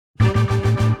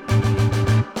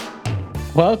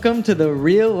Welcome to the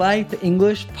Real Life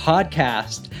English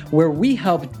Podcast, where we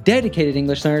help dedicated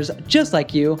English learners just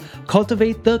like you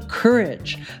cultivate the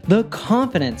courage, the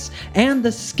confidence, and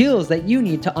the skills that you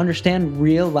need to understand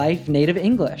real life native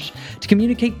English, to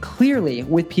communicate clearly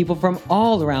with people from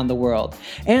all around the world,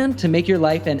 and to make your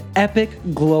life an epic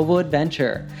global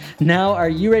adventure. Now, are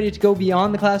you ready to go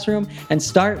beyond the classroom and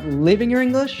start living your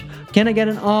English? Can I get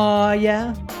an aw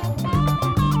yeah?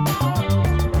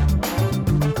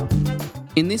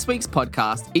 In this week's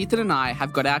podcast, Ethan and I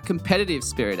have got our competitive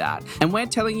spirit out, and we're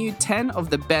telling you 10 of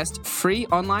the best free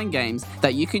online games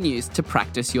that you can use to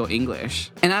practice your English.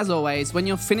 And as always, when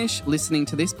you're finished listening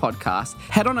to this podcast,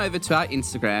 head on over to our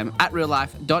Instagram at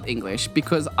reallife.english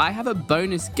because I have a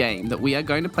bonus game that we are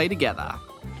going to play together.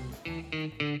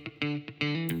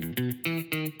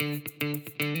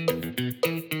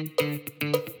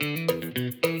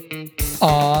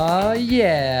 Aw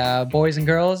yeah, boys and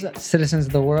girls, citizens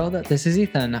of the world, this is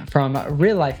Ethan from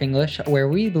Real Life English, where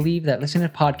we believe that listening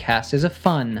to podcasts is a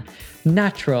fun,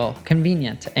 natural,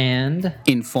 convenient, and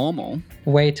informal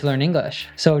way to learn English.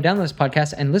 So download this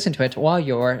podcast and listen to it while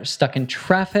you're stuck in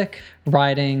traffic,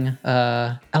 riding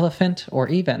an elephant, or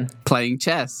even playing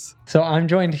chess. So I'm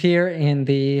joined here in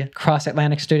the Cross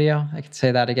Atlantic studio, I can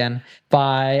say that again,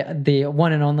 by the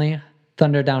one and only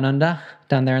Thunder Down Under,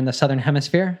 down there in the Southern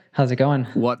Hemisphere. How's it going?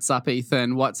 What's up,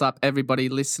 Ethan? What's up, everybody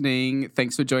listening?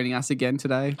 Thanks for joining us again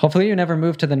today. Hopefully you never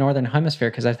move to the Northern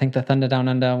Hemisphere, because I think the Thunder Down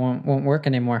Under won't work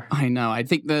anymore. I know. I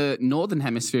think the Northern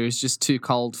Hemisphere is just too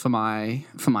cold for my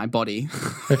body.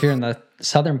 But if you're in the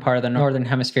southern part of the Northern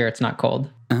Hemisphere, it's not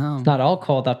cold. Oh. It's not all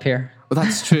cold up here. Well,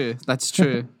 that's true. That's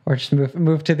true. Or just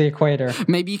move to the equator.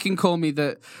 Maybe you can call me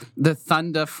the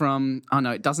thunder from. Oh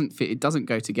no, it doesn't fit. It doesn't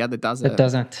go together, does it? It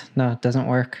doesn't. No, it doesn't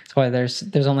work. That's why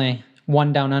there's only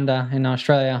one down under in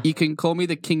Australia. You can call me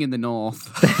the king in the north.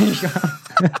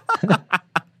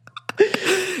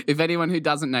 If anyone who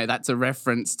doesn't know, that's a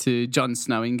reference to Jon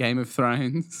Snow in Game of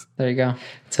Thrones. There you go.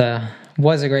 It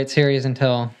was a great series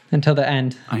until the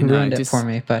end. I know, ruined it for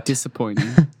me, but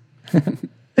disappointing.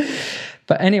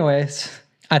 But anyways,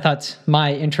 I thought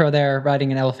my intro there,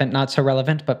 riding an elephant, not so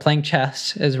relevant, but playing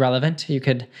chess is relevant. You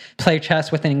could play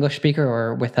chess with an English speaker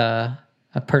or with a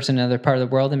person in another part of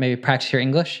the world and maybe practice your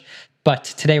English. But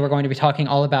today we're going to be talking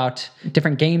all about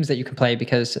different games that you can play,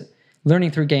 because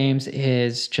learning through games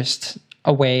is just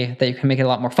a way that you can make it a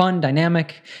lot more fun,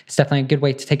 dynamic. It's definitely a good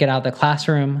way to take it out of the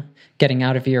classroom, getting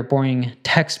out of your boring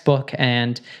textbook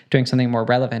and doing something more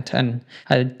relevant. And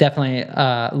I definitely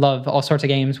love all sorts of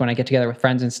games when I get together with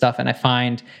friends and stuff. And I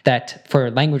find that for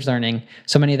language learning,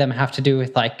 so many of them have to do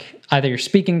with either you're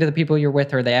speaking to the people you're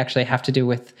with, or they actually have to do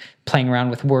with playing around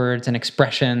with words and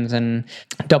expressions and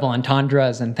double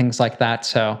entendres and things like that.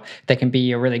 So they can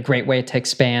be a really great way to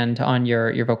expand on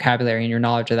your vocabulary and your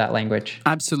knowledge of that language.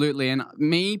 Absolutely. And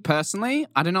me personally,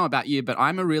 I don't know about you, but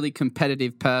I'm a really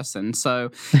competitive person. So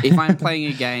if I'm playing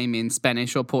a game in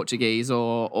Spanish or Portuguese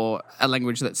or a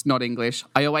language that's not English,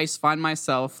 I always find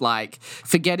myself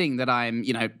forgetting that I'm,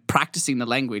 practicing the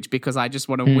language because I just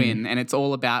want to win, and it's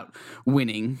all about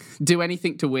winning. Do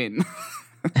anything to win.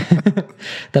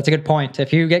 That's a good point.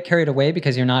 If you get carried away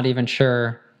because you're not even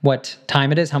sure what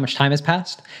time it is, how much time has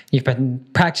passed, you've been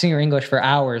practicing your English for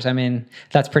hours. I mean,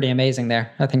 that's pretty amazing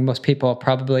there. I think most people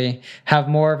probably have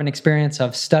more of an experience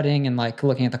of studying and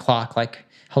looking at the clock,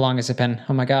 how long has it been?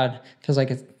 Oh my God, feels like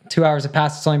it's 2 hours have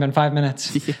passed. It's only been 5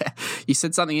 minutes. Yeah. You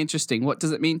said something interesting. What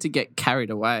does it mean to get carried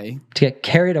away? To get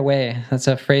carried away, that's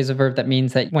a phrasal verb that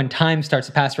means that when time starts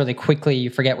to pass really quickly, you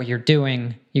forget what you're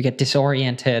doing, you get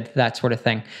disoriented, that sort of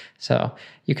thing. So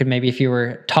you could maybe, if you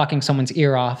were talking someone's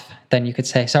ear off, then you could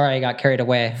say, sorry, I got carried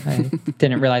away. I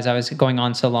didn't realize I was going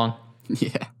on so long.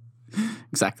 Yeah.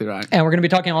 Exactly right. And we're going to be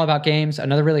talking all about games.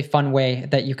 Another really fun way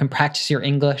that you can practice your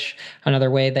English, another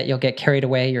way that you'll get carried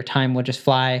away, your time will just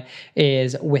fly,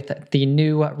 is with the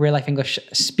new Real Life English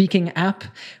speaking app,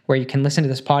 where you can listen to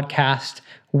this podcast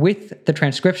with the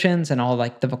transcriptions and all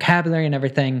the vocabulary and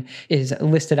everything is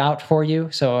listed out for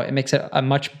you. So it makes it a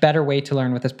much better way to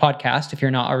learn with this podcast if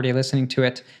you're not already listening to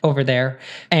it over there.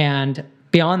 And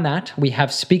beyond that, we have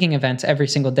speaking events every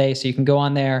single day. So you can go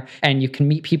on there and you can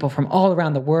meet people from all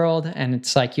around the world. And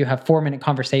it's you have 4-minute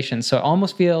conversations. So it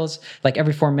almost feels like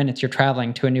every 4 minutes you're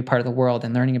traveling to a new part of the world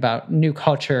and learning about new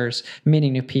cultures,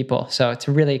 meeting new people. So it's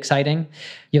really exciting.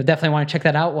 You'll definitely want to check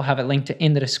that out. We'll have it linked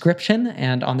in the description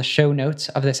and on the show notes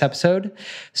of this episode.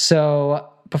 So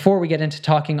before we get into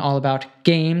talking all about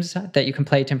games that you can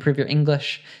play to improve your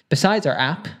English, besides our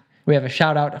app, we have a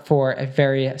shout out for a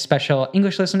very special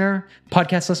English listener,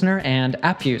 podcast listener, and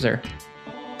app user.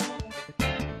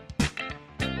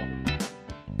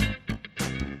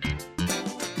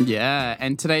 Yeah,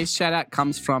 and today's shout out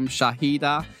comes from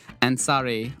Shahida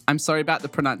Ansari. I'm sorry about the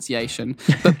pronunciation,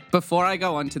 but before I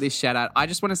go on to this shout out, I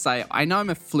just want to say I know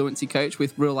I'm a fluency coach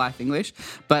with Real Life English,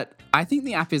 but I think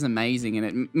the app is amazing and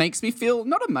it makes me feel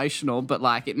not emotional, but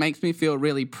like it makes me feel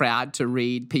really proud to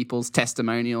read people's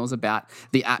testimonials about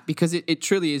the app because it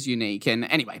truly is unique. And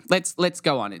anyway, let's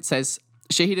go on. It says,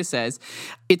 Shahida says,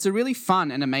 it's a really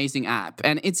fun and amazing app,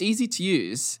 and it's easy to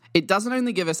use. It doesn't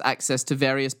only give us access to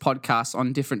various podcasts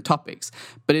on different topics,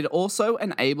 but it also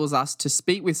enables us to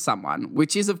speak with someone,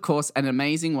 which is, of course, an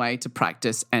amazing way to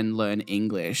practice and learn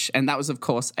English. And that was, of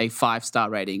course, a 5-star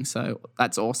rating, so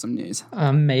that's awesome news.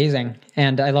 Amazing.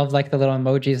 And I love like the little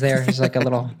emojis there. There's like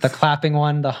the clapping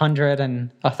one, the 100,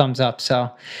 and a thumbs up.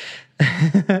 So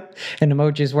an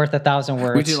emoji is worth 1,000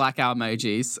 words. We do like our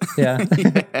emojis. Yeah.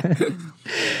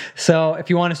 So if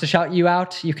you want us to shout you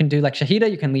out, you can do like Shahida.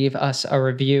 You can leave us a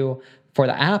review for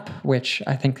the app, which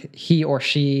I think he or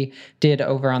she did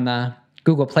over on the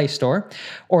Google Play Store.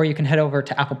 Or you can head over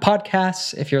to Apple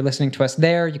Podcasts. If you're listening to us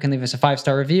there, you can leave us a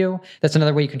 5-star review. That's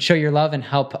another way you can show your love and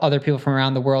help other people from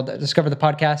around the world discover the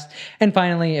podcast. And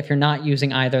finally, if you're not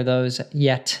using either of those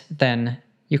yet, then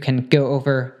you can go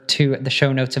over to the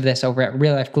show notes of this over at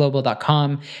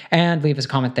reallifeglobal.com and leave us a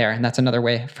comment there. And that's another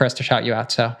way for us to shout you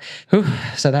out. So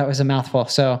that was a mouthful.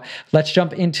 So let's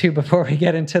jump into, before we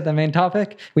get into the main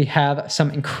topic, we have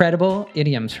some incredible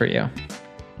idioms for you.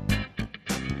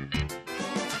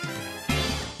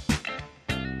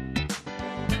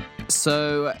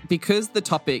 So, because the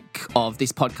topic of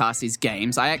this podcast is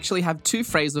games, I actually have 2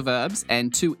 phrasal verbs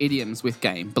and 2 idioms with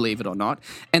game, believe it or not.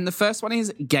 And the first one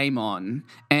is game on.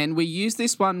 And we use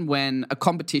this one when a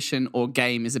competition or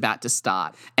game is about to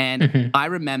start. And I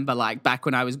remember like back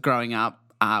when I was growing up,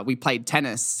 we played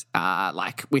tennis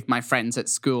like with my friends at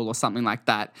school or something like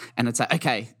that. And it's like,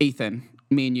 okay, Ethan,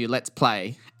 me and you, let's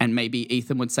play. And maybe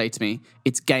Ethan would say to me,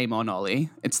 it's game on, Ollie.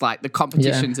 It's like the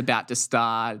competition's about to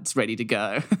start. It's ready to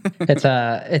go.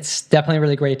 It's definitely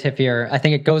really great if I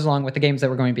think it goes along with the games that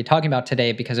we're going to be talking about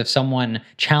today, because if someone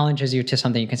challenges you to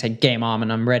something, you can say game on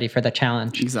and I'm ready for the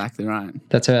challenge. Exactly right.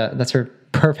 That's a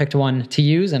perfect one to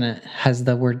use, and it has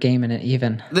the word game in it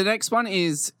even. The next one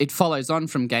is, it follows on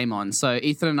from game on. So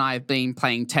Ethan and I have been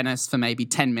playing tennis for maybe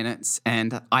 10 minutes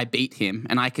and I beat him,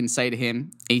 and I can say to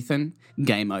him, Ethan,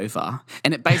 game over.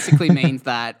 And it basically means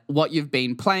that what you've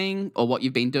been playing or what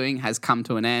you've been doing has come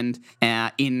to an end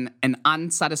in an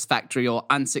unsatisfactory or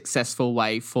unsuccessful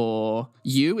way for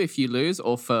you if you lose,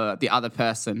 or for the other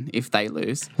person if they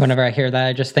lose. Whenever I hear that,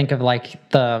 I just think of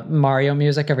like the Mario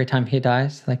music every time he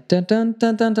dies, like dun dun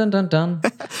dun dun dun dun dun.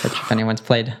 Which, if anyone's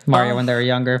played Mario when they were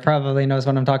younger, probably knows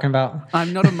what I'm talking about.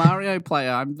 I'm not a Mario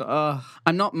player.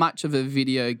 I'm not much of a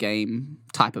video game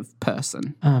type of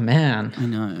person. Oh man, I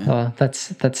know. Well,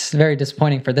 that's very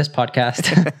disappointing for this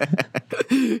podcast.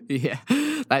 Yeah,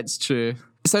 that's true.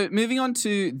 So moving on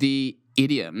to the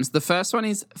idioms, the first one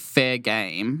is fair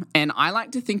game. And I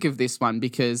like to think of this one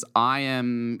because I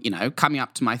am, coming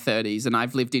up to my 30s and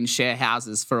I've lived in share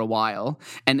houses for a while.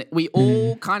 And we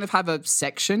all kind of have a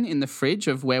section in the fridge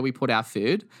of where we put our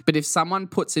food. But if someone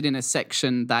puts it in a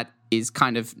section that is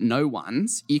kind of no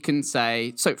one's, you can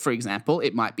say, so for example,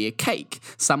 it might be a cake.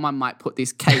 Someone might put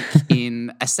this cake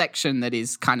in a section that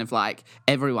is kind of like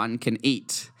everyone can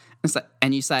eat.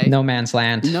 And you say, no man's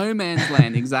land. No man's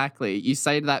land, exactly. You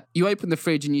say that, you open the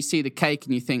fridge and you see the cake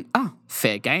and you think, oh,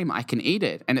 fair game, I can eat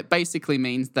it. And it basically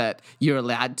means that you're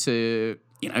allowed to,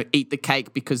 eat the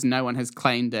cake because no one has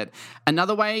claimed it.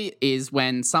 Another way is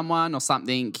when someone or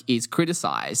something is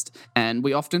criticized, and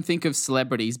we often think of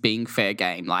celebrities being fair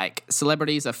game. Like,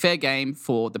 celebrities are fair game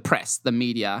for the press, the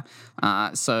media.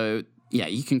 So yeah,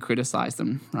 you can criticize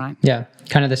them, right? Yeah,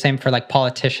 kind of the same for like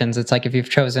politicians. It's like if you've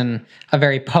chosen a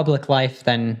very public life,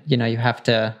 then you have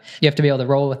to be able to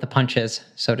roll with the punches,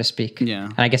 so to speak. Yeah.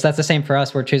 And I guess that's the same for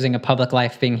us. We're choosing a public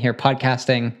life, being here,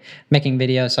 podcasting, making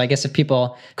videos. So I guess if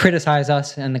people criticize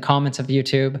us in the comments of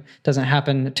YouTube, doesn't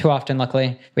happen too often,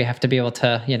 luckily, we have to be able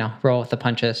to, roll with the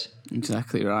punches.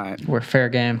 Exactly right. We're fair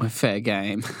game. We're fair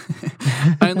game.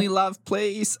 Only love,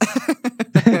 please.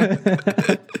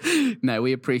 No,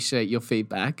 we appreciate your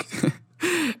feedback.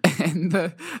 And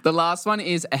the last one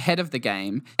is ahead of the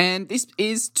game. And this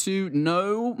is to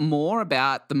know more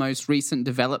about the most recent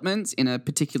developments in a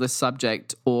particular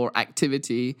subject or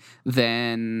activity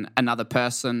than another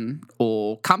person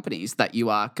or companies that you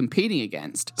are competing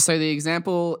against. So the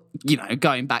example,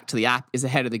 going back to the app, is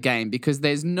ahead of the game because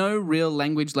there's no real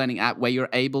language learning app where you're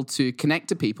able to connect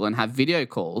to people and have video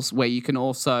calls, where you can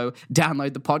also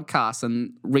download the podcast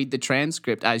and read the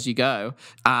transcript as you go.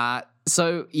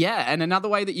 So, yeah, and another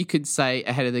way that you could say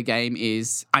ahead of the game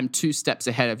is I'm 2 steps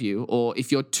ahead of you, or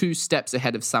if you're 2 steps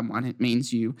ahead of someone, it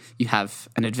means you have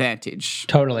an advantage.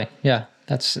 Totally. Yeah.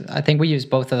 I think we use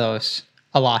both of those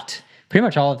a lot. Pretty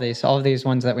much all of these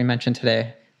ones that we mentioned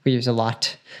today, we use a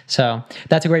lot. So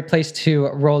that's a great place to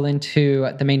roll into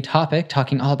the main topic,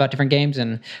 talking all about different games.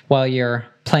 And while you're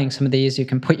playing some of these, you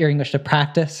can put your English to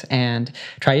practice and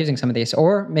try using some of these.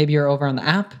 Or maybe you're over on the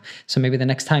app. So maybe the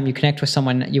next time you connect with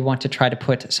someone, you want to try to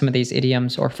put some of these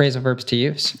idioms or phrasal verbs to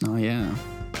use. Oh, yeah.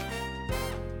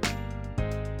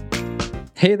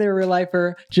 Hey there, real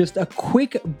lifer. Just a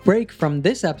quick break from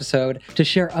this episode to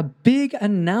share a big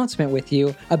announcement with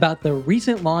you about the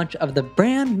recent launch of the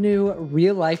brand new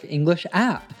Real Life English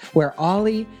app, where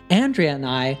Ollie, Andrea, and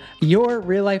I, your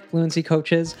real life fluency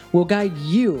coaches, will guide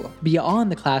you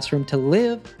beyond the classroom to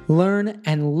live, learn,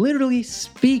 and literally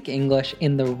speak English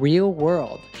in the real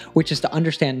world, which is to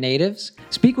understand natives,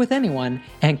 speak with anyone,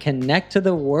 and connect to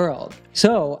the world.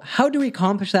 So, how do we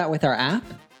accomplish that with our app?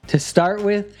 To start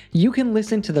with, you can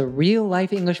listen to the Real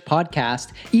Life English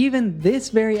podcast, even this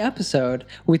very episode,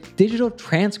 with digital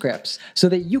transcripts so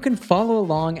that you can follow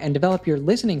along and develop your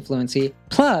listening fluency.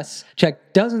 Plus,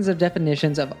 check dozens of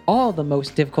definitions of all the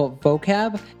most difficult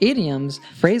vocab, idioms,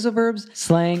 phrasal verbs,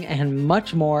 slang, and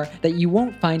much more that you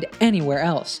won't find anywhere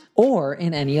else or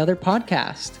in any other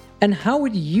podcast. And how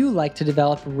would you like to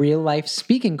develop real-life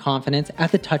speaking confidence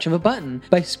at the touch of a button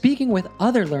by speaking with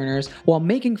other learners while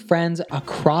making friends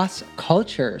across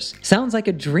cultures? Sounds like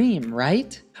a dream,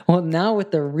 right? Well, now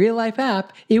with the Real Life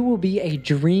app, it will be a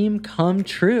dream come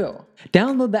true.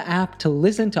 Download the app to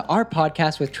listen to our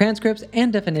podcast with transcripts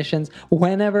and definitions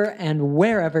whenever and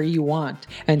wherever you want,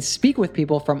 and speak with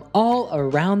people from all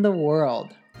around the world.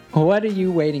 What are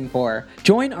you waiting for?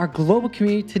 Join our global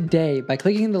community today by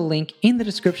clicking the link in the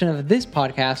description of this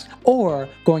podcast or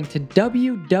going to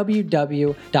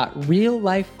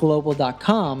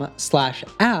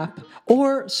www.reallifeglobal.com/app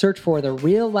or search for the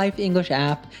Real Life English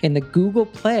app in the Google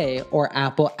Play or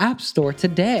Apple App Store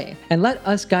today. And let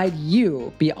us guide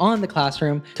you beyond the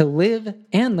classroom to live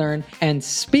and learn and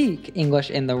speak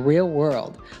English in the real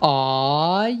world.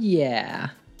 Aw,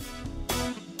 yeah.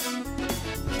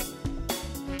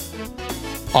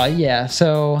 Oh, yeah.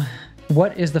 So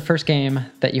what is the first game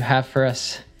that you have for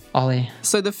us, Ollie?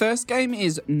 So the first game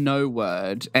is No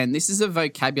Word, and this is a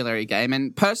vocabulary game.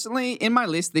 And personally, in my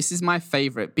list, this is my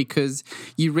favorite because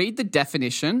you read the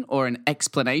definition or an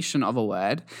explanation of a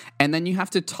word, and then you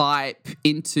have to type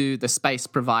into the space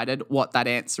provided what that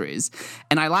answer is.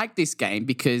 And I like this game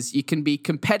because you can be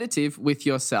competitive with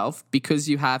yourself because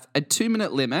you have a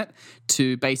 2-minute limit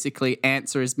to basically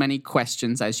answer as many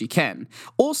questions as you can.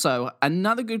 Also,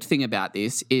 another good thing about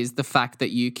this is the fact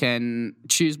that you can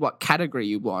choose what category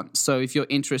you want. So if you're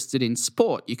interested in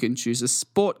sport, you can choose a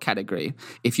sport category.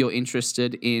 If you're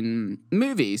interested in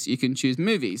movies, you can choose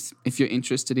movies. If you're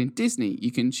interested in Disney,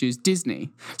 you can choose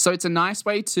Disney. So it's a nice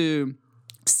way to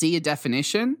see a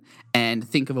definition and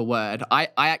think of a word. I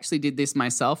actually did this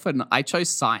myself and I chose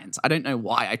science. I don't know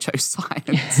why I chose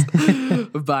science,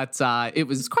 but it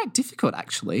was quite difficult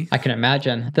actually. I can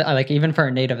imagine. Like even for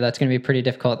a native, that's going to be pretty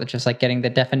difficult. It's just like getting the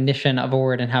definition of a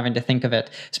word and having to think of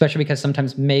it, especially because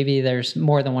sometimes maybe there's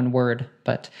more than one word,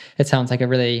 but it sounds like a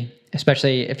really,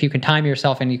 especially if you can time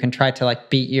yourself and you can try to like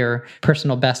beat your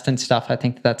personal best and stuff. I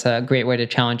think that's a great way to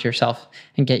challenge yourself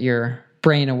and get your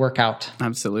brain a workout.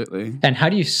 Absolutely. And how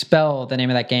do you spell the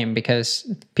name of that game?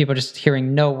 Because people just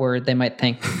hearing No Word, they might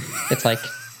think it's like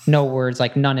no words,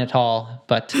 like none at all,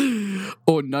 but...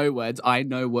 Or no words. I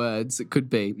know words. It could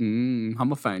be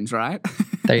homophones, right?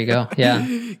 There you go. Yeah.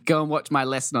 Go and watch my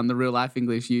lesson on the Real Life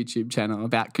English YouTube channel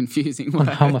about confusing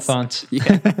words. Homophones.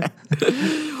 Yeah.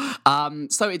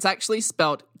 So it's actually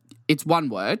spelled, it's one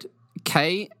word,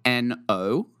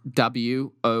 Knowword.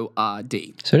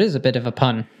 So it is a bit of a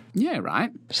pun. Yeah, right.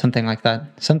 Something like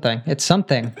that. Something. It's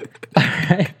something. All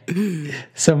right.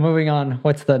 So moving on,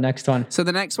 what's the next one? So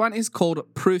the next one is called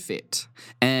Proof It.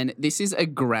 And this is a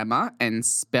grammar and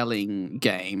spelling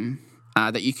game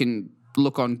that you can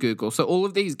look on Google. So all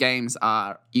of these games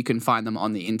you can find them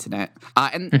on the internet.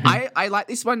 I like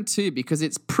this one too because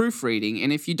it's proofreading.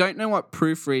 And if you don't know what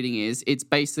proofreading is, it's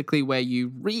basically where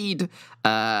you read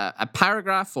a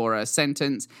paragraph or a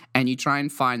sentence and you try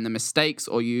and find the mistakes,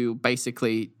 or you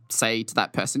basically say to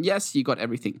that person, yes, you got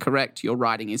everything correct. Your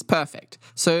writing is perfect.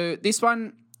 So this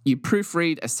one, you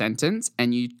proofread a sentence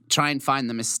and you try and find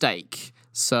the mistake.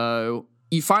 So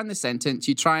you find the sentence,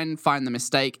 you try and find the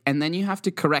mistake, and then you have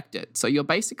to correct it. So you're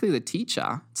basically the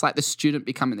teacher. It's like the student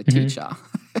becoming the teacher.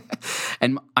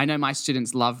 And I know my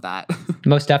students love that.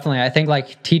 Most definitely. I think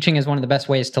like teaching is one of the best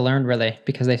ways to learn, really,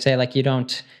 because they say like you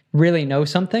don't really know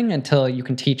something until you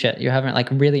can teach it. You haven't like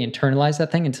really internalized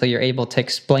that thing until you're able to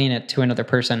explain it to another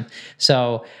person.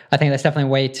 So I think that's definitely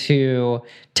a way to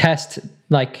test,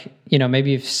 like,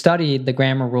 maybe you've studied the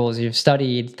grammar rules, you've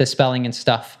studied the spelling and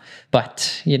stuff,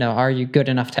 but, are you good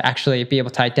enough to actually be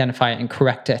able to identify it and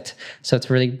correct it? So it's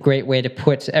a really great way to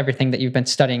put everything that you've been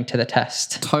studying to the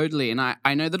test. Totally. And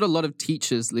I know that a lot of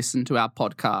teachers listen to our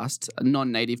podcast,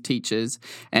 non-native teachers.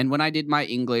 And when I did my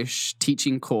English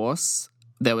teaching course,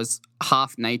 there was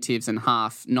half natives and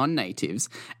half non-natives.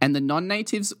 And the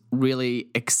non-natives really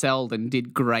excelled and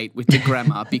did great with the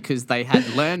grammar because they had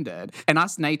learned it. And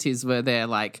us natives were there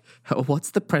like,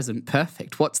 what's the present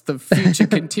perfect? What's the future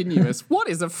continuous? What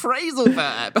is a phrasal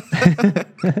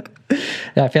verb?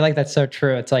 Yeah, I feel like that's so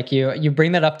true. It's like you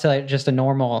bring that up to like just a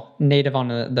normal native on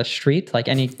the street, like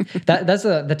that's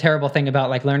the terrible thing about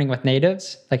like learning with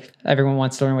natives. Like everyone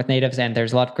wants to learn with natives and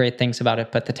there's a lot of great things about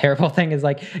it. But the terrible thing is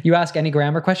like you ask any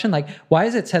grammar question, like, why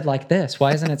is it said like this?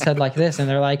 Why isn't it said like this? And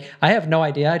they're like, I have no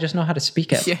idea. I just know how to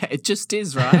speak it. Yeah, it just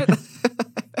is, right?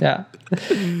 Yeah.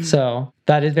 So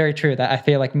that is very true. That I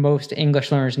feel like most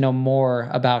English learners know more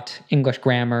about English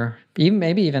grammar,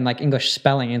 maybe even like English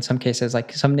spelling in some cases.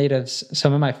 Like some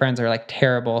of my friends are like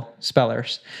terrible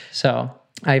spellers. So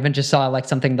I even just saw like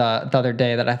something the other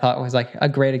day that I thought was like a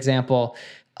great example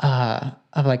of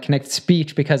like connected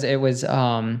speech, because it was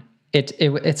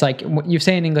it's like you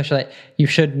say in English that you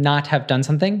should not have done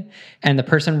something, and the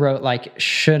person wrote like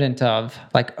shouldn't of,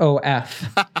 like OF,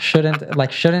 shouldn't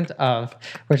of,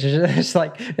 which is just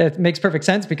like, it makes perfect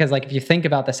sense because like if you think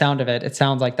about the sound of it, it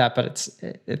sounds like that, but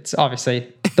it's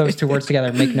obviously those two words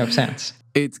together make no sense.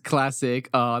 It's classic.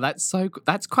 Oh, that's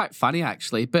quite funny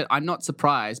actually. But I'm not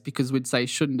surprised because we'd say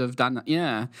shouldn't have done that.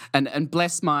 Yeah. And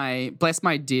bless my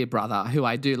dear brother, who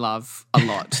I do love a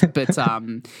lot. But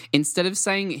instead of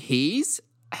saying he's,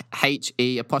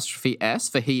 HE'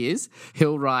 for he is,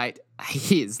 he'll write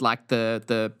his, like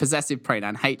the possessive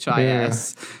pronoun HIS. Yeah.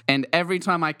 And every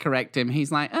time I correct him,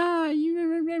 he's like,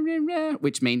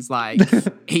 which means like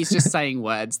he's just saying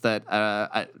words that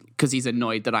because he's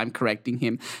annoyed that I'm correcting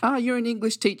him. You're an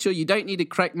English teacher. You don't need to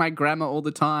correct my grammar all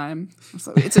the time.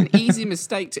 So it's an easy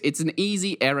mistake. It's an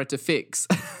easy error to fix.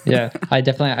 Yeah, I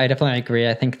definitely agree.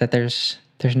 I think that there's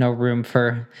no room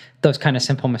for those kind of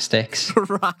simple mistakes.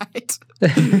 Right.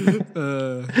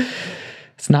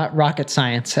 It's not rocket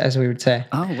science, as we would say.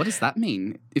 Oh, what does that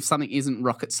mean? If something isn't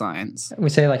rocket science? We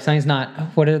say like something's not,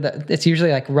 it's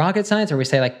usually like rocket science, or we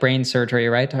say like brain surgery,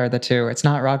 right? Are the two. It's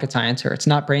not rocket science or it's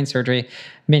not brain surgery,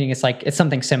 meaning it's like, it's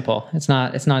something simple. It's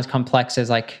not as complex as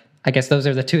like, I guess those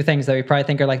are the two things that we probably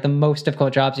think are like the most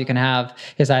difficult jobs you can have,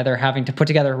 is either having to put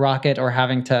together a rocket or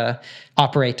having to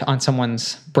operate on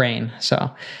someone's brain.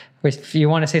 So if you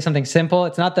want to say something simple,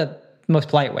 it's not the most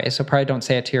polite way, so probably don't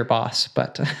say it to your boss,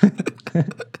 but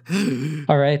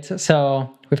all right.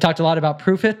 So we've talked a lot about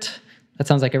Proof It. That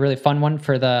sounds like a really fun one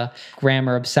for the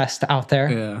grammar obsessed out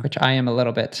there, which I am a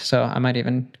little bit, so I might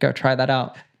even go try that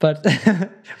out. But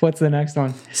what's the next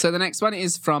one? So the next one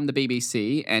is from the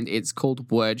BBC and it's called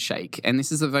Wordshake. And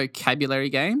this is a vocabulary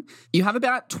game. You have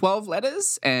about 12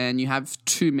 letters and you have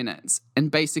 2 minutes. And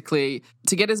basically,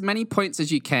 to get as many points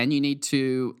as you can, you need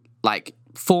to like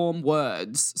form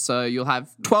words. So you'll have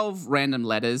 12 random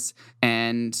letters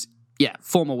and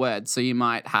form a word. So you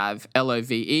might have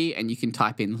LOVE and you can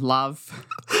type in love.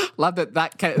 Love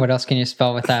that. What else can you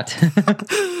spell with that?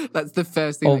 That's the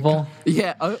first thing. Oval.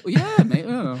 Mate.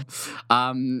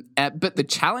 But the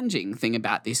challenging thing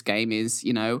about this game is,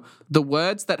 the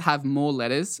words that have more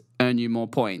letters earn you more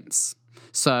points.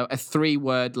 So a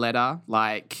 3-word letter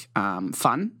like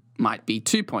fun might be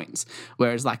 2 points,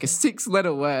 whereas like a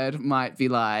 6-letter word might be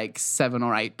like 7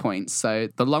 or 8 points. So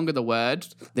the longer the word,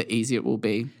 the easier it will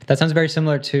be. That sounds very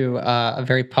similar to a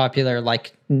very popular,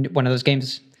 like one of those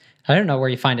games. I don't know where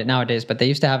you find it nowadays, but they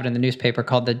used to have it in the newspaper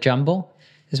called The Jumble,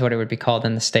 is what it would be called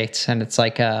in the States. And it's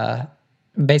like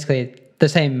basically the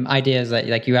same idea is that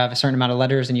like you have a certain amount of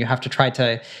letters and you have to try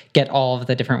to get all of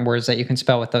the different words that you can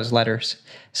spell with those letters.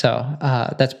 So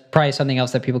that's probably something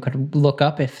else that people could look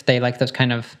up if they like those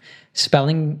kind of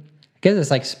spelling. I guess it's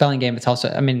like spelling game. It's also,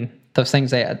 I mean, those things,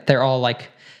 they're all like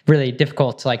really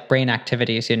difficult like brain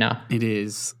activities, It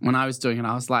is. When I was doing it,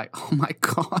 I was like, oh my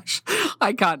gosh,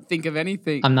 I can't think of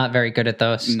anything. I'm not very good at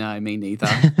those. No, me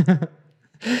neither.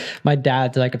 My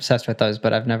dad's like obsessed with those,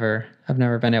 but I've never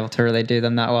been able to really do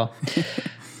them that well.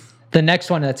 The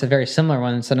next one, that's a very similar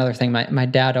one. It's another thing my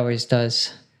dad always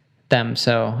does them.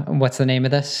 So what's the name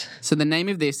of this? So the name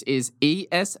of this is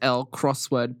ESL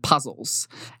Crossword Puzzles.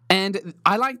 And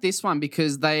I like this one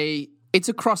because they It's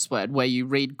a crossword where you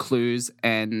read clues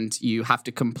and you have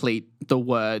to complete the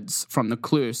words from the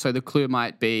clue. So the clue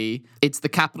might be, it's the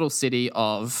capital city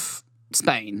of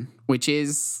Spain, which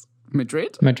is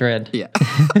Madrid? Madrid. Yeah.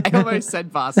 I almost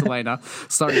said Barcelona.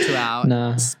 Sorry to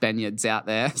our Spaniards out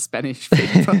there, Spanish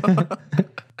people.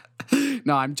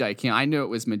 No, I'm joking. I knew it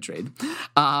was Madrid.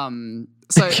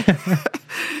 So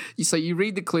you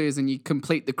read the clues and you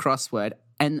complete the crossword.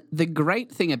 And the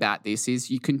great thing about this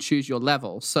is you can choose your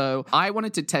level. So I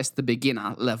wanted to test the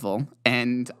beginner level.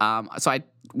 And so I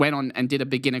went on and did a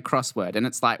beginner crossword. And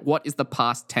it's like, what is the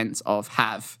past tense of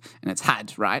have? And it's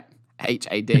had, right?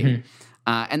 H-A-D. Mm-hmm.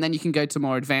 And then you can go to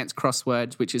more advanced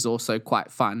crosswords, which is also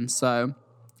quite fun. So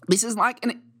this is like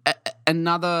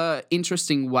another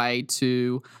interesting way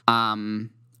to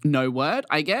know word,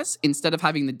 I guess. Instead of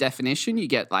having the definition, you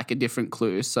get like a different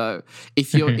clue. So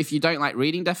if you don't like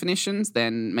reading definitions,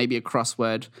 then maybe a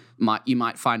crossword you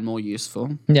might find more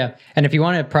useful. Yeah, and if you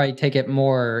want to probably take it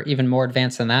even more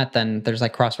advanced than that, then there's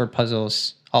like crossword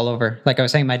puzzles all over. Like I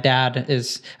was saying, my dad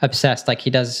is obsessed. Like he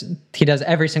does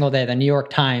every single day. The New York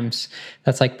Times,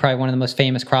 that's like probably one of the most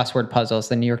famous crossword puzzles,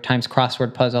 the New York Times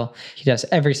crossword puzzle. He does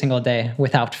every single day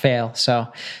without fail. So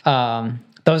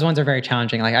those ones are very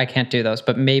challenging. Like I can't do those,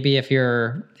 but maybe if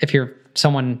you're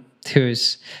someone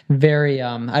who's very,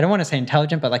 I don't want to say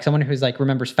intelligent, but like someone who's like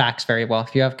remembers facts very well.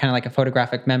 If you have kind of like a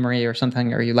photographic memory or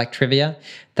something, or you like trivia,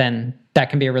 then that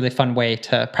can be a really fun way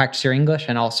to practice your English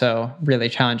and also really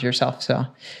challenge yourself. So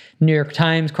New York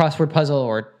Times crossword puzzle,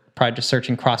 or probably just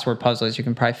searching crossword puzzles, you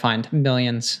can probably find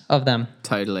millions of them.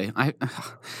 Totally. I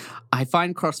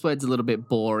find crosswords a little bit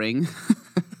boring.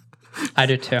 I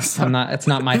do too. It's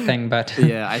not my thing, but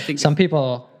yeah, I think some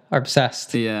people are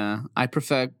obsessed. Yeah, I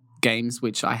prefer games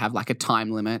which I have like a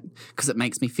time limit because it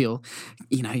makes me feel,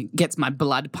 gets my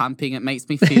blood pumping. It makes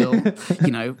me feel,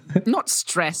 not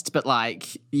stressed, but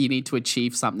like you need to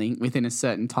achieve something within a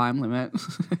certain time limit.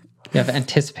 You have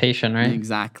anticipation, right?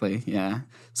 Exactly, yeah.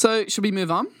 So should we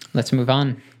move on? Let's move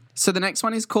on. So the next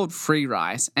one is called Free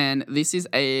Rice, and this is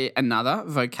another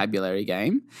vocabulary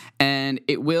game, and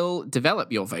it will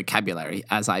develop your vocabulary,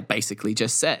 as I basically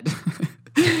just said.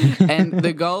 And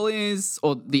the goal is,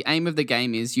 or the aim of the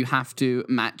game is, you have to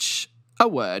match a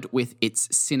word with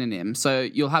its synonym. So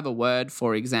you'll have a word,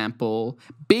 for example,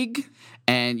 big,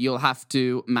 and you'll have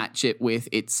to match it with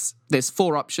there's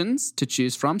 4 options to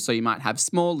choose from. So you might have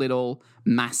small, little,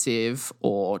 massive,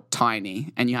 or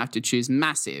tiny, and you have to choose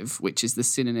massive, which is the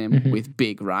synonym with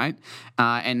big, right?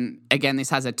 And again,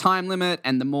 this has a time limit,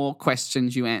 and the more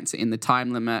questions you answer in the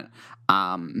time limit,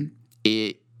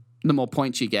 the more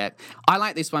points you get. I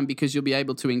like this one because you'll be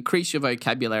able to increase your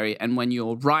vocabulary, and when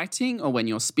you're writing or when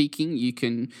you're speaking, you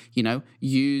can,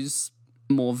 use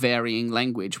more varying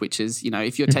language, which is,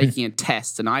 if you're taking a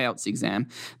test, an IELTS exam,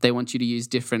 they want you to use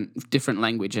different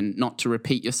language and not to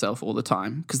repeat yourself all the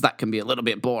time, because that can be a little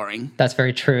bit boring. That's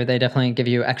very true. They definitely give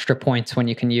you extra points when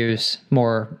you can use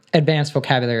more advanced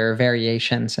vocabulary or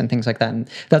variations and things like that. And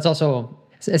that's also,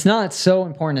 it's not so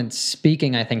important in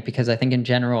speaking, I think, because I think in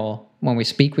general, when we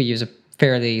speak, we use a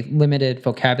fairly limited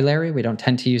vocabulary. We don't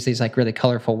tend to use these like really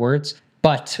colorful words.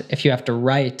 But if you have to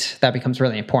write, that becomes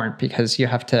really important, because you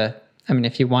have to,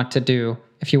 if you want to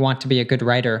be a good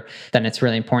writer, then it's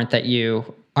really important that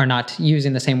you are not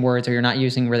using the same words, or you're not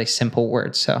using really simple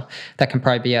words. So that can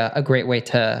probably be a great way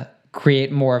to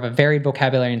create more of a varied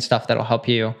vocabulary and stuff that'll help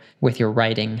you with your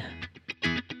writing.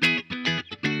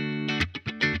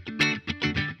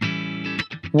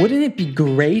 Wouldn't it be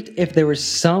great if there was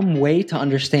some way to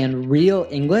understand real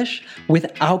English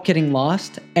without getting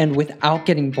lost and without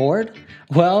getting bored?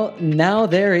 Well, now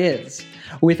there is.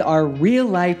 With our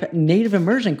real-life native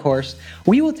immersion course,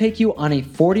 we will take you on a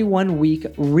 41-week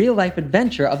real-life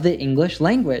adventure of the English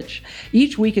language,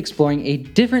 each week exploring a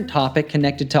different topic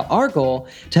connected to our goal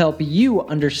to help you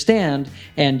understand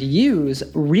and use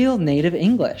real native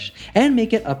English and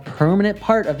make it a permanent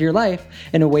part of your life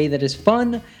in a way that is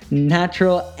fun,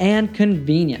 natural, and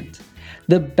convenient.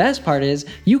 The best part is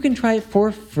you can try it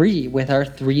for free with our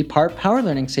 3-part Power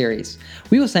Learning series.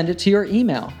 We will send it to your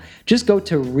email. Just go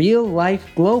to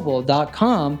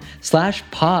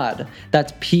reallifeglobal.com/pod.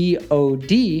 That's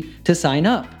POD to sign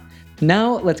up.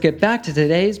 Now let's get back to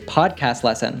today's podcast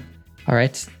lesson. All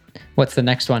right, What's the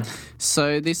next one?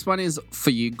 So this one is for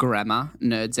you grammar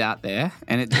nerds out there,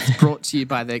 and it's brought to you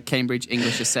by the Cambridge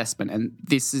English Assessment. And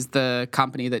this is the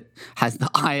company that has the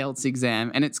IELTS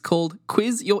exam, and it's called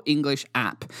Quiz Your English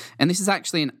App. And this is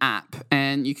actually an app,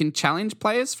 and you can challenge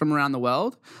players from around the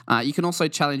world. You can also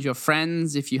challenge your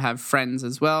friends if you have friends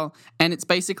as well. And it's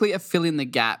basically a fill in the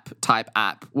gap type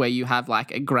app where you have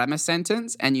like a grammar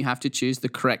sentence and you have to choose the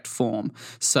correct form.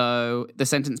 So the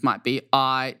sentence might be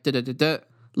I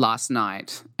last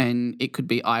night, and it could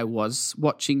be I was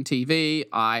watching TV,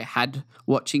 I had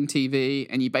watching TV,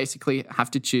 and you basically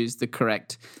have to choose the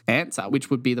correct answer, which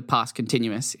would be the past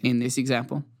continuous in this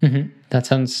example. Mm-hmm. That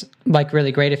sounds like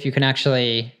really great if you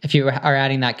are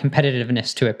adding that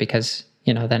competitiveness to it, because,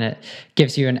 then it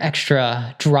gives you an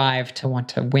extra drive to want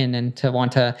to win and to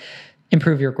want to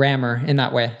improve your grammar in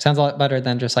that way. Sounds a lot better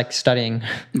than just like studying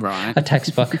a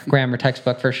textbook, grammar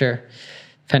textbook for sure.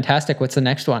 Fantastic. What's the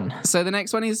next one? So the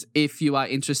next one is if you are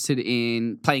interested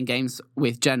in playing games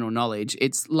with general knowledge,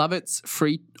 it's Loveit's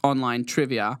free online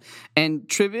trivia. And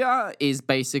trivia is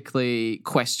basically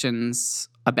questions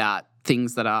about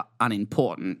things that are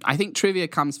unimportant. I think trivia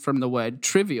comes from the word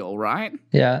trivial, right?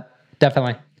 Yeah,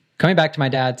 definitely. Coming back to my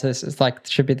dad, so this is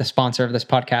should be the sponsor of this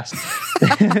podcast.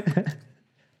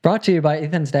 Brought to you by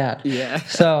Ethan's dad. Yeah.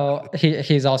 So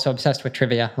he's also obsessed with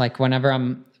trivia. Like whenever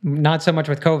I'm, not so much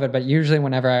with COVID, but usually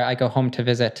whenever I go home to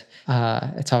visit,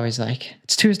 it's always like,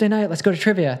 it's Tuesday night, let's go to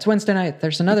trivia. It's Wednesday night,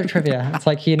 there's another trivia. It's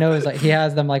like he knows, like he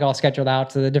has them like all scheduled out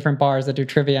to the different bars that do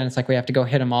trivia, and it's like we have to go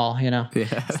hit them all, Yeah.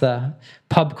 It's the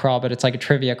pub crawl, but it's like a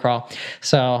trivia crawl.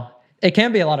 So it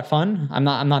can be a lot of fun. I'm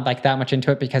not like that much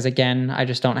into it because, again, I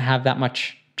just don't have that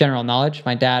much general knowledge.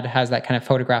 My dad has that kind of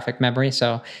photographic memory,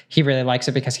 so he really likes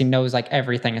it because he knows like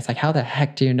everything. It's like, how the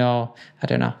heck do you know, I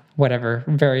don't know, whatever,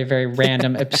 very, very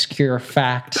random, obscure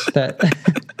fact that...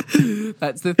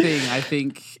 That's the thing. I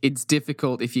think it's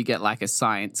difficult if you get like a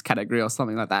science category or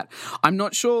something like that. I'm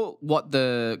not sure what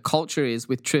the culture is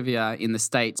with trivia in the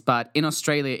States, but in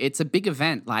Australia, it's a big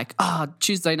event. Like,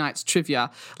 Tuesday night's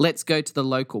trivia. Let's go to the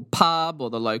local pub or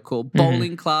the local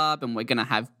bowling club, and we're going to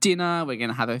have dinner. We're going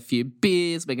to have a few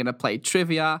beers. We're going to play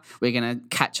trivia. We're going to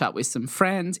catch up with some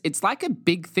friends. It's like a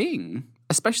big thing,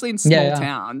 especially in small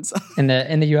towns. In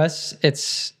the US,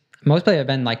 it's mostly have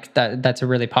been like that. That's a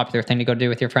really popular thing to go do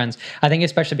with your friends. I think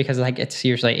especially because like it's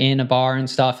usually in a bar and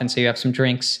stuff, and so you have some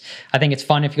drinks. I think it's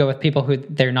fun if you go with people who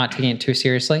they're not taking it too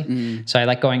seriously. So I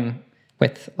like going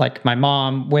with like my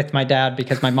mom, with my dad,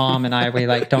 because my mom and we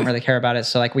like don't really care about it.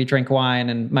 So like we drink wine,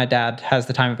 and my dad has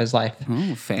the time of his life.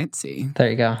 Oh, fancy.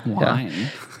 There you go. Wine.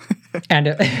 Yeah.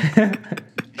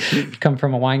 And come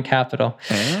from a wine capital.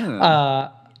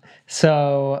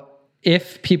 So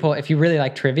if you really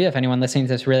like trivia, if anyone listening to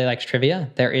this really likes trivia,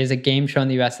 there is a game show in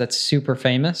the US that's super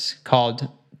famous called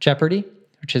Jeopardy,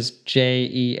 which is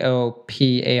Jeopardy,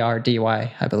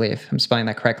 I believe. I'm spelling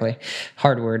that correctly.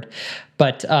 Hard word.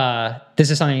 But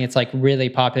this is something that's like really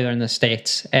popular in the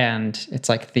States, and it's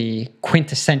like the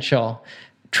quintessential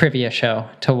trivia show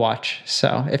to watch.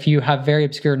 So if you have very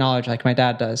obscure knowledge like my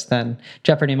dad does, then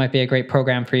Jeopardy might be a great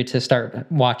program for you to start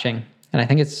watching. And I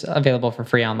think it's available for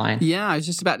free online. Yeah, I was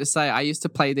just about to say, I used to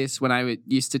play this when I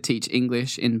used to teach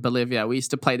English in Bolivia. We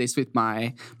used to play this with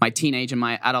my teenage and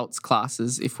my adults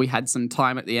classes if we had some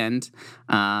time at the end,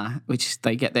 which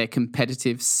they get their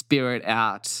competitive spirit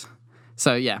out.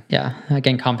 So, yeah. Yeah,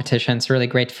 again, competition's really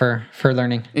great for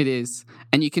learning. It is.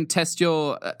 And you can test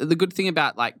the good thing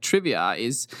about like trivia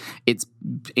is it's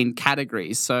in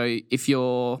categories. So if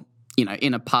you're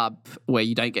in a pub where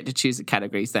you don't get to choose the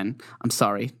categories, then I'm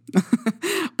sorry.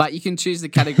 But you can choose the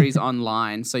categories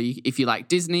online. So if you like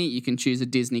Disney, you can choose a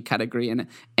Disney category and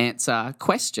answer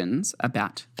questions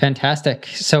about. Fantastic.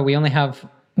 So we only have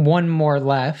one more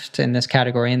left in this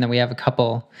category, and then we have a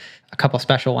couple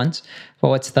special ones. But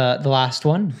what's the last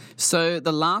one? So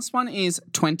the last one is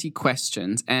 20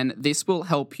 questions, and this will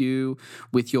help you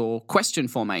with your question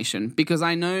formation, because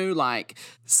I know like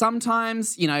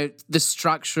sometimes, the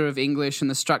structure of English and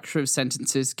the structure of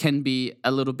sentences can be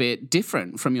a little bit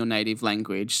different from your native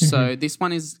language. So this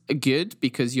one is good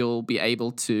because you'll be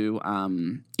able to,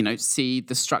 see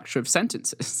the structure of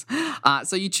sentences.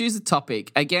 So you choose a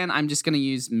topic. Again, I'm just going to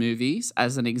use movies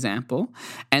as an example.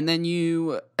 And then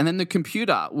the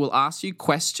computer will ask you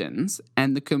questions,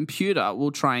 and the computer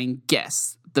will try and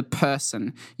guess the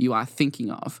person you are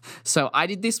thinking of. So I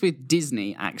did this with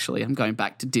Disney, actually. I'm going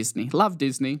back to Disney. Love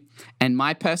Disney. And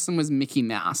my person was Mickey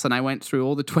Mouse, and I went through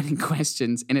all the 20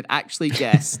 questions, and it actually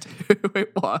guessed who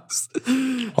it was.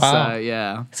 Wow. So,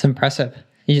 yeah. It's impressive.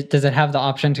 Does it have the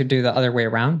option to do the other way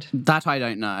around? That I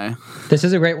don't know. This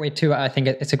is a great way too. I think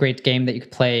it's a great game that you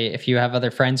could play if you have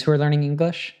other friends who are learning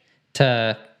English.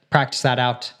 to practice that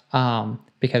out.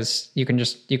 Because you can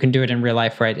do it in real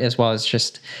life, right? As well as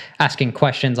just asking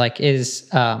questions like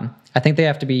I think they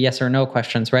have to be yes or no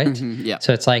questions, right? Yeah.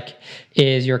 So it's like,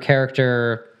 is your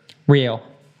character real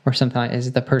or something like,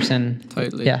 is the person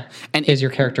Totally. Yeah. And is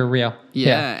your character real?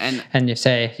 Yeah. And you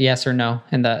say yes or no.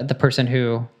 And the person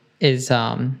who is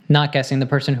not guessing, the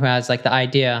person who has like the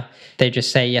idea, they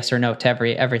just say yes or no to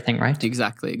everything, right?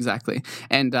 Exactly.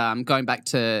 And going back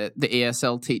to the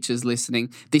ESL teachers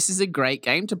listening, this is a great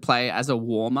game to play as a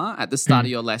warmer at the start of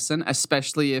your lesson,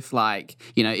 especially if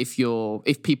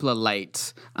if people are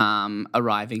late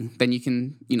arriving, then you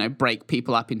can, break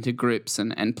people up into groups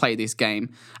and play this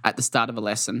game at the start of a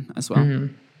lesson as well.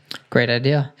 Great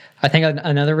idea. I think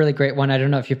another really great one, I don't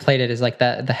know if you played it, is like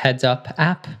the Heads Up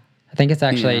app. I think it's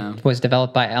actually was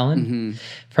developed by Ellen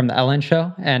from the Ellen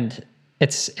Show, and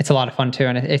it's a lot of fun too.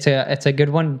 And it's a good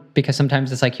one because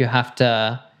sometimes it's like you have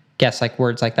to guess like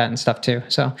words like that and stuff too.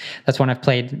 So that's one I've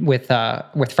played with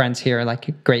friends here, like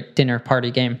a great dinner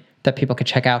party game that people could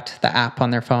check out the app on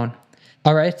their phone.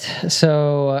 All right,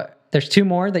 so there's two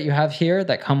more that you have here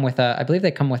that come with I believe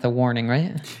they come with a warning,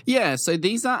 right? Yeah, so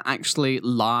these are actually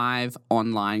live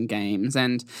online games.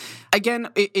 And again,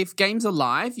 if games are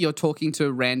live, you're talking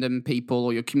to random people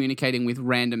or you're communicating with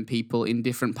random people in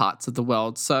different parts of the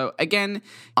world. So again,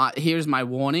 here's my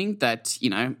warning that,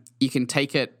 you can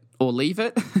take it or leave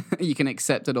it. You can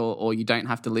accept it or you don't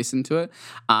have to listen to it.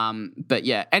 But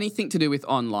yeah, anything to do with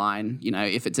online,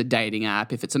 if it's a dating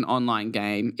app, if it's an online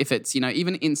game, if it's,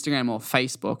 even Instagram or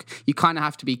Facebook, you kind of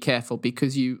have to be careful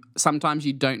because sometimes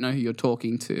you don't know who you're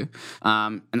talking to.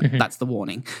 And that's the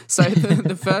warning. So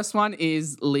the first one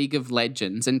is League of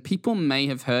Legends, and people may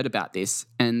have heard about this.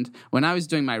 And when I was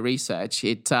doing my research,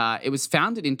 it was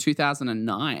founded in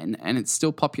 2009 and it's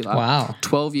still popular. Wow.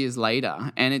 12 years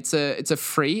later. And it's a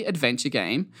free adventure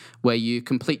game where you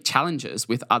complete challenges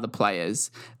with other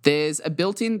players. There's a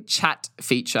built-in chat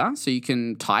feature so you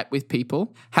can type with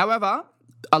people. However,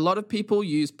 a lot of people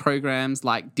use programs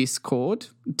like Discord,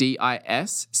 Discord,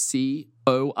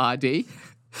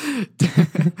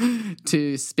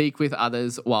 to speak with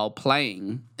others while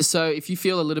playing. So if you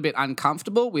feel a little bit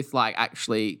uncomfortable with like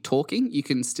actually talking, you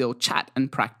can still chat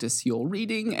and practice your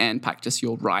reading and practice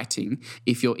your writing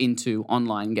if you're into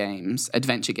online games,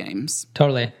 adventure games.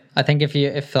 Totally. I think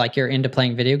if like you're into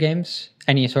playing video games,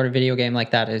 any sort of video game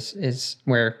like that is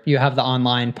where you have the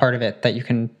online part of it that you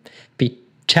can be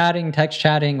text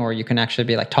chatting, or you can actually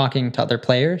be like talking to other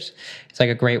players. It's like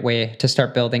a great way to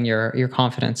start building your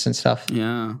confidence and stuff.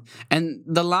 Yeah. And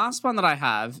the last one that I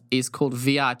have is called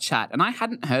VR Chat. And I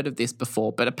hadn't heard of this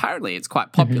before, but apparently it's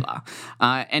quite popular.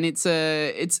 And it's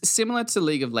similar to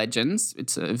League of Legends.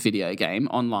 It's a video game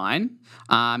online.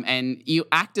 And you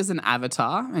act as an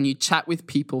avatar and you chat with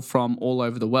people from all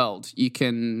over the world. You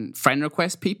can friend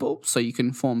request people so you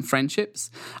can form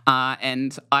friendships.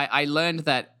 And I learned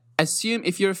that assume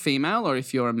if you're a female or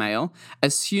if you're a male,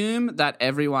 assume that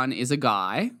everyone is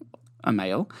a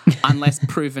male, unless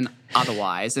proven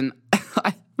otherwise. And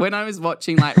when I was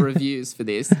watching like reviews for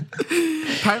this,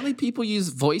 apparently people use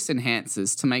voice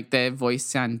enhancers to make their voice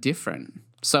sound different.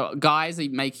 So guys are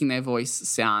making their voice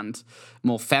sound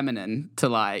more feminine to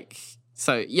like...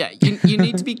 So, yeah, you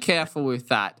need to be careful with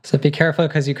that. So be careful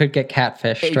because you could get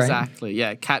catfished, right? Exactly,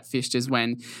 yeah. Catfished is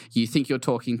when you think you're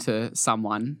talking to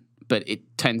someone, but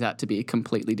it turns out to be a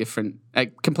completely different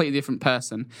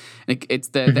person. It's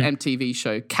the MTV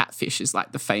show Catfish is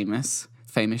like the famous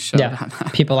show. Yeah,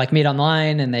 people like meet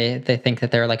online and they think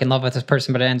that they're like in love with this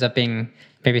person, but it ends up being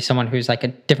maybe someone who's like a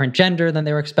different gender than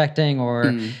they were expecting,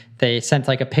 or they sent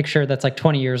like a picture that's like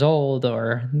 20 years old,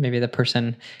 or maybe the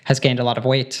person has gained a lot of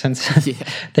weight since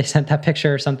they sent that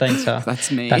picture or something. So that's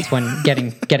me. That's when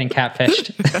getting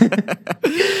catfished.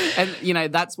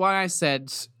 And that's why I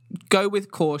said go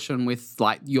with caution with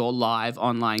like your live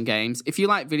online games. If you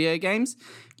like video games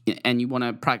and you want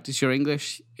to practice your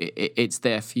English, it's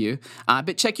there for you.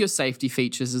 But check your safety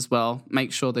features as well.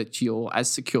 Make sure that you're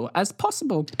as secure as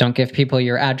possible. Don't give people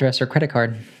your address or credit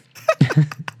card.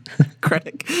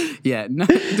 Credit? Yeah, no.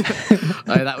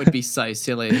 Oh, that would be so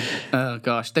silly. Oh,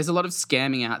 gosh. There's a lot of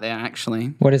scamming out there,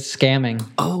 actually. What is scamming?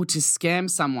 Oh, to scam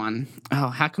someone. Oh,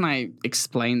 how can I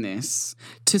explain this?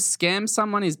 To scam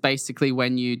someone is basically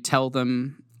when you tell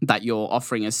them that you're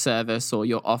offering a service or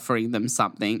you're offering them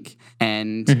something,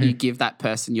 and you give that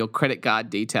person your credit card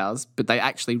details, but they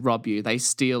actually rob you. They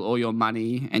steal all your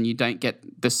money and you don't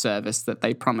get the service that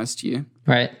they promised you.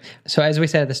 Right. So as we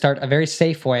said at the start, a very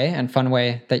safe way and fun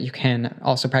way that you can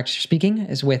also practice your speaking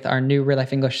is with our new Real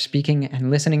Life English speaking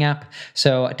and listening app.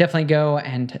 So definitely go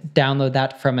and download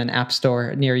that from an app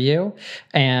store near you.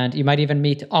 And you might even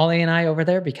meet Ollie and I over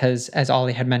there because, as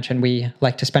Ollie had mentioned, we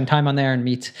like to spend time on there and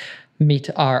meet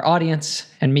our audience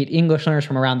and meet English learners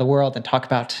from around the world and talk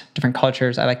about different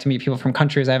cultures. I like to meet people from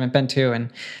countries I haven't been to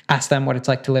and ask them what it's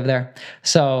like to live there.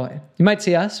 So you might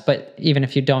see us, but even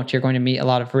if you don't, you're going to meet a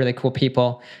lot of really cool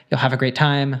people. You'll have a great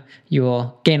time. You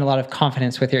will gain a lot of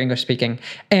confidence with your English speaking.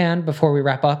 And before we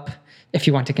wrap up, if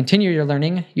you want to continue your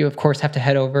learning, you of course have to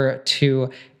head over to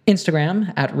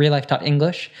Instagram at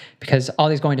reallife.english because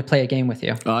Ollie's going to play a game with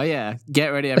you. Oh, yeah. Get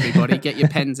ready, everybody. Get your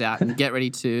pens out and get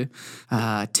ready to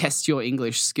test your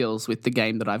English skills with the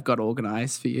game that I've got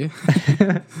organized for you.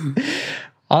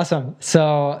 Awesome.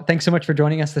 So thanks so much for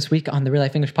joining us this week on the Real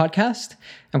Life English podcast.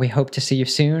 And we hope to see you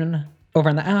soon over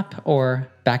on the app or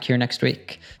back here next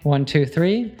week. 1, 2,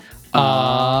 3.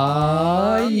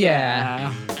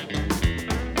 Yeah.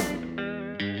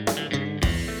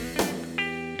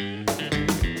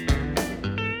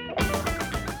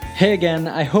 Hey again,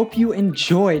 I hope you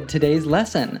enjoyed today's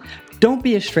lesson. Don't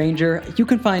be a stranger. You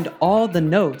can find all the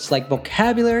notes like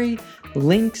vocabulary,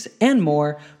 links, and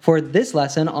more for this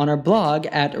lesson on our blog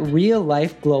at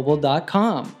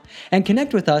reallifeglobal.com. And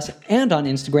connect with us and on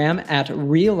Instagram at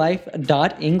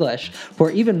reallife.english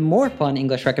for even more fun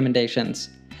English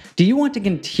recommendations. Do you want to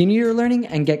continue your learning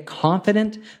and get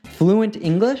confident, fluent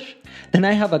English? Then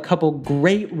I have a couple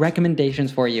great recommendations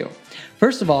for you.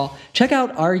 First of all, check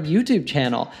out our YouTube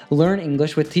channel, Learn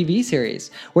English with TV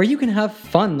series, where you can have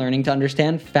fun learning to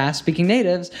understand fast-speaking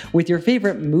natives with your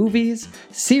favorite movies,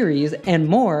 series, and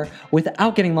more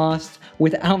without getting lost,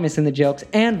 without missing the jokes,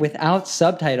 and without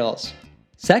subtitles.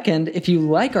 Second, if you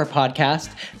like our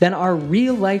podcast, then our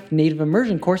Real Life Native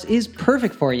Immersion course is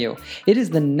perfect for you. It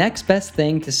is the next best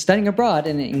thing to studying abroad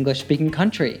in an English-speaking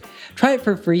country. Try it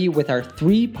for free with our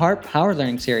 3-part Power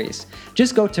Learning series.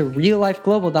 Just go to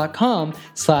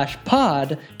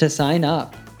reallifeglobal.com/pod to sign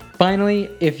up. Finally,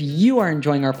 if you are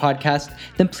enjoying our podcast,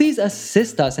 then please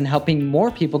assist us in helping more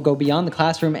people go beyond the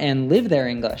classroom and live their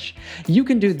English. You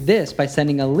can do this by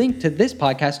sending a link to this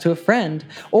podcast to a friend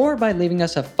or by leaving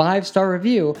us a 5-star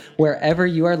review wherever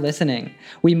you are listening.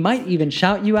 We might even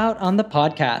shout you out on the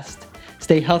podcast.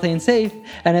 Stay healthy and safe,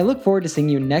 and I look forward to seeing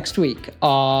you next week.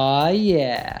 Aw,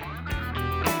 yeah.